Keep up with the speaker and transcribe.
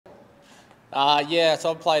Yeah,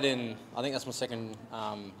 so I've played in, I think that's my second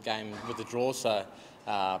game with the draw, so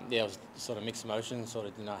yeah, it was sort of mixed emotions, sort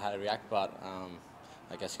of didn't know how to react, but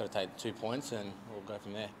I guess got to take 2 points and we'll go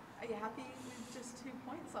from there. Are you happy with just 2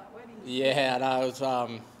 points? Like, where do you Yeah, no, it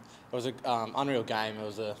was a unreal game. It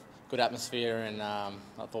was a good atmosphere, and I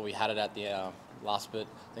thought we had it at the last bit.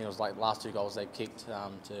 I think it was like the last two goals they kicked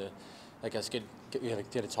to, I guess, get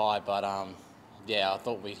a tie, but yeah, I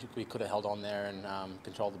thought we could have held on there and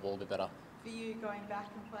controlled the ball a bit better. For you going back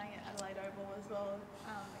and playing at Adelaide Oval as well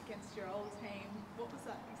against your old team, what was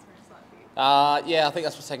that experience like for you? Yeah, I think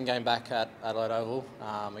that's my second game back at Adelaide Oval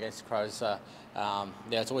against the Crows. So,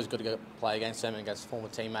 yeah, it's always good to go play against them and against former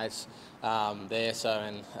teammates there. So,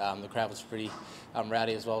 and the crowd was pretty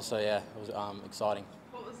rowdy as well. So, yeah, it was exciting.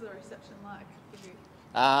 What was the reception like for you?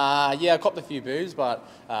 Yeah, I copped a few boos, but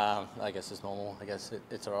I guess it's normal. I guess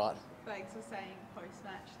it's all right. Bakes was saying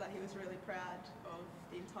post-match that he was really proud of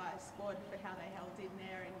the entire squad for how they held in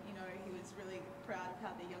there, and he was really proud of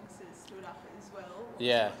how the youngsters stood up as well.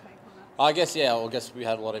 Yeah. I guess we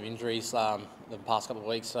had a lot of injuries the past couple of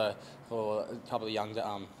weeks. So for a couple of young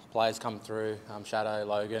players come through, Shadow,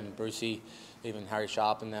 Logan, Brucey, even Harry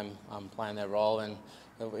Sharp, and them playing their role. And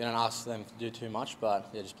we don't ask them to do too much, but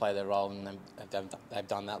yeah, just play their role, and they've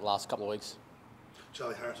done that the last couple of weeks.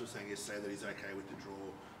 Charlie Harris was saying yesterday that he's okay with the draw,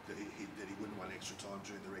 that he wouldn't want extra time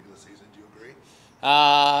during the regular season. Do you agree?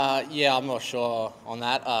 Yeah, I'm not sure on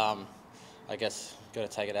that. I guess got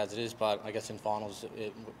to take it as it is, but I guess in finals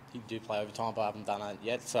you do play overtime, but I haven't done it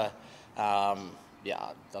yet, so yeah,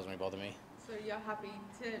 it doesn't really bother me. So you're happy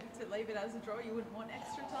to leave it as a draw? You wouldn't want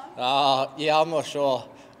extra time? Yeah, I'm not sure.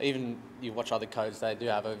 Even you watch other codes, they do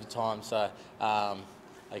have overtime, so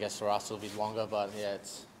I guess for us it'll be longer, but yeah,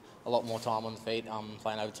 it's a lot more time on the feet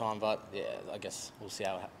playing overtime, but yeah, I guess we'll see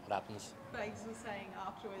what happens. Bags was saying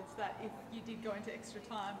afterwards that if you did go into extra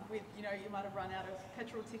time with, you might have run out of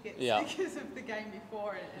petrol tickets because of the game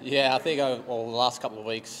before. Yeah, I think the last couple of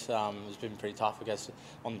weeks it's been pretty tough, I guess,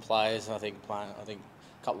 on the players. And I think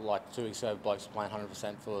a couple, like 2 weeks ago, blokes were playing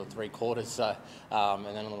 100% for 3 quarters. So, and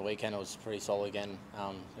then on the weekend it was pretty solid again.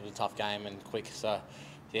 It was a tough game and quick. So,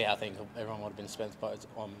 yeah, I think everyone would have been spent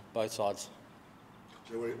on both sides.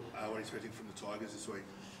 So what are you expecting from the Tigers this week?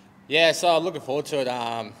 Yeah, so looking forward to it.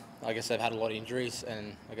 I guess they've had a lot of injuries,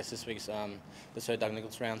 and I guess this week's the Sir Doug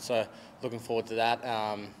Nicholls round. So looking forward to that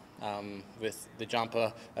with the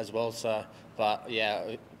jumper as well. So, but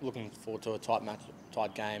yeah, looking forward to a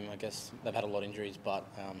tight game. I guess they've had a lot of injuries, but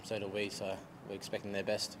so do we. So we're expecting their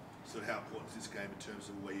best. So how important is this game in terms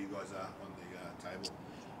of where you guys are on the table?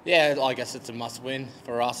 Yeah, I guess it's a must-win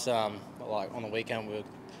for us. Like on the weekend, we're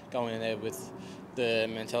going in there with the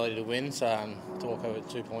mentality to win. So to walk over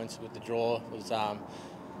 2 points with the draw was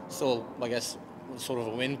still, I guess, sort of a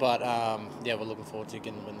win. But yeah, we're looking forward to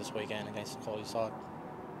getting the win this weekend against the quality side.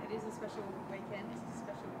 It is a special weekend. It's a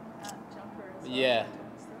special jumper as well. Yeah.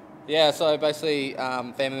 Yeah, so basically,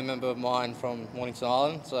 family member of mine from Mornington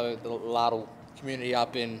Island, so the Lardle community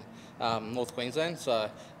up in North Queensland.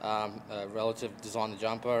 So a relative designed the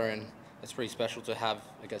jumper, and it's pretty special to have,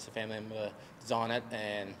 I guess, a family member design it,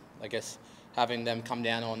 and I guess having them come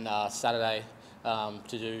down on Saturday to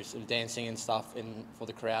do some dancing and stuff for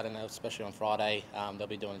the crowd, and especially on Friday, they'll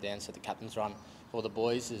be doing a dance at the captain's run for the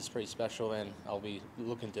boys is pretty special, and I'll be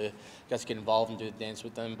looking to get involved and do the dance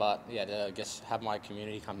with them. But yeah, to have my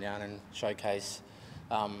community come down and showcase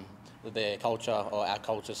their culture, or our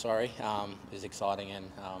culture, sorry, is exciting,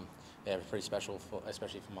 and yeah, pretty special,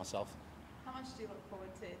 especially for myself. How much do you look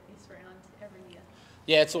forward to this round every year?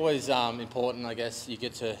 Yeah, it's always important. I guess you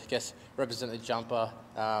get to represent the jumper,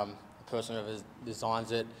 the person who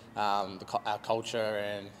designs it, our culture,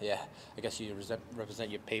 and yeah, I guess you represent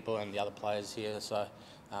your people and the other players here. So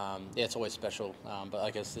yeah, it's always special. But I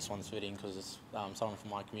guess this one's fitting because it's someone from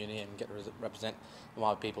my community and get to represent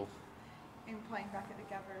my people. And playing back at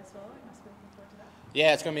the Gabba as well, you must be looking forward to that.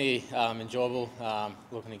 Yeah, it's going to be enjoyable.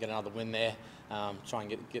 Looking to get another win there. Try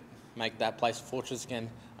and make that place a fortress again.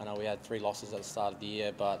 I know we had 3 losses at the start of the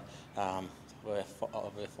year, but we're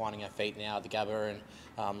finding our feet now at the Gabba,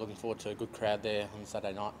 and looking forward to a good crowd there on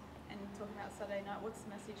Saturday night. And talking about Saturday night, what's the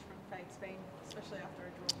message from Fake's been, especially after a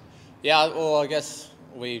draw? Yeah, well, I guess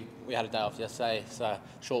we had a day off yesterday, so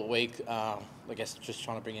short week. I guess just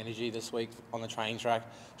trying to bring energy this week on the training track.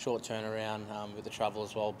 Short turnaround with the travel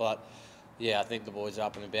as well, but yeah, I think the boys are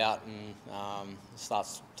up and about, and it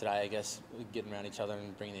starts today, I guess, getting around each other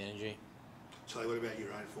and bringing the energy. Charlie, what about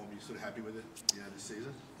your own form? Are you sort of happy with it, this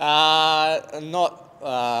season? Not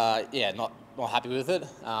happy with it.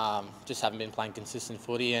 Just haven't been playing consistent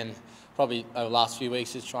footy, and probably over the last few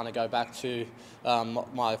weeks just trying to go back to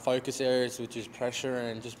my focus areas, which is pressure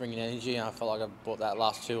and just bringing energy. And I felt like I brought that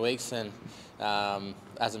last 2 weeks, and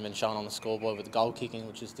hasn't been shown on the scoreboard with the goal kicking,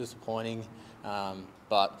 which is disappointing.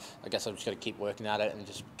 But I guess I've just got to keep working at it and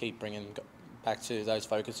just keep bringing back to those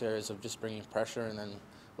focus areas of just bringing pressure and then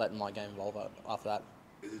letting my game evolve after that.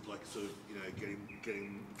 Is it like sort of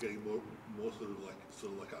getting more sort of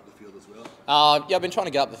like up the field as well? Yeah, I've been trying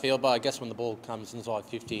to get up the field, but I guess when the ball comes inside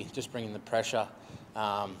 50, just bringing the pressure.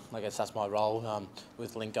 I guess that's my role.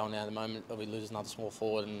 With Link going down at the moment, we lose another small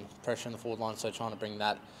forward and pressure in the forward line, so trying to bring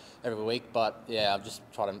that every week. But yeah, I've just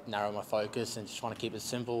tried to narrow my focus and just trying to keep it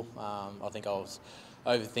simple. I think I was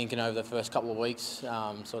overthinking over the first couple of weeks,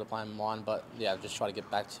 sort of playing my mind. But yeah, I've just tried to get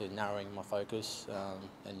back to narrowing my focus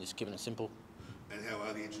and just keeping it simple. And how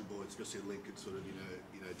are the injured boys, especially Link and sort of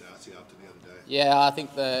Darcy after the other day? Yeah, I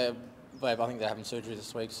think they're having surgery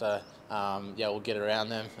this week, so we'll get around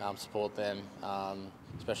them, support them,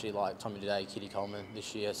 especially like Tommy today, Kitty Coleman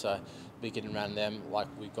this year. So be getting around them like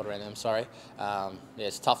we got around them. Sorry,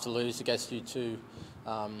 it's tough to lose against you two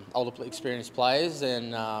older, experienced players,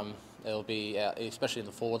 and it'll be especially in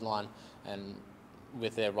the forward line and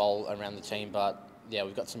with their role around the team, but. Yeah,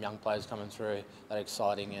 we've got some young players coming through that are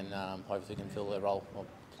exciting, and hopefully can fill their role or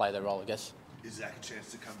play their role, I guess. Is Zach a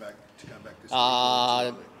chance to come back this week?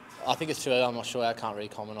 I think it's too early. I'm not sure. I can't really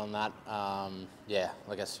comment on that.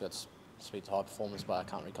 I guess that's speak to high performance, but I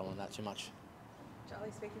can't really comment on that too much.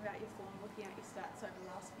 Charlie, speaking about your form, looking at your stats over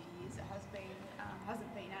the last few years, it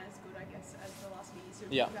hasn't been as good, I guess, as the last few years. So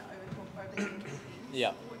yeah. About overthinking things.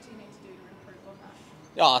 Yeah. What do you need to do to improve on that?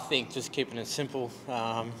 Yeah, I think just keeping it simple.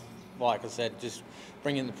 Like I said, just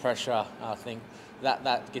bringing the pressure. I think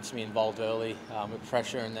that gets me involved early with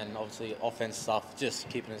pressure, and then obviously offense stuff. Just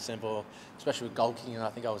keeping it simple, especially with goal kicking. I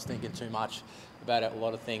think I was thinking too much about a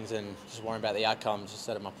lot of things and just worrying about the outcomes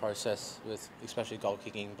instead of my process with especially goal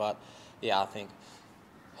kicking. But yeah, I think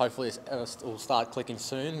hopefully it will start clicking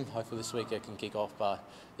soon. Hopefully this week it can kick off. But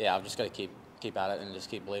yeah, I've just got to keep at it and just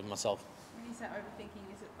keep believing myself. When you say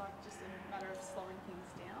overthinking, is it like just a matter of slowing things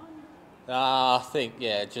down? I think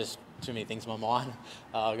just too many things in my mind.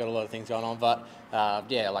 I've got a lot of things going on, but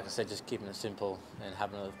like I said, just keeping it simple and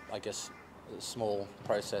having a small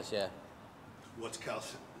process. Yeah. What's Cal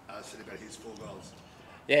said about his 4 goals?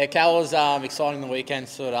 Yeah, Cal was exciting the weekend.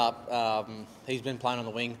 Stood up. He's been playing on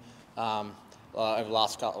the wing over the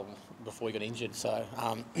last couple before he got injured. So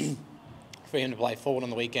for him to play forward on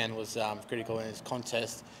the weekend was critical in his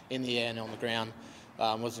contest in the air and on the ground.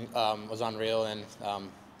 Was unreal,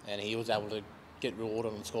 and he was able to get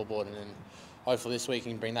rewarded on the scoreboard, and then hopefully this week he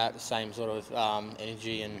can bring that same sort of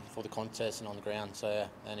energy and for the contest and on the ground. So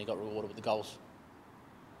and he got rewarded with the goals.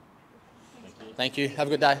 Thank you. Have a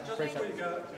good day. Appreciate it.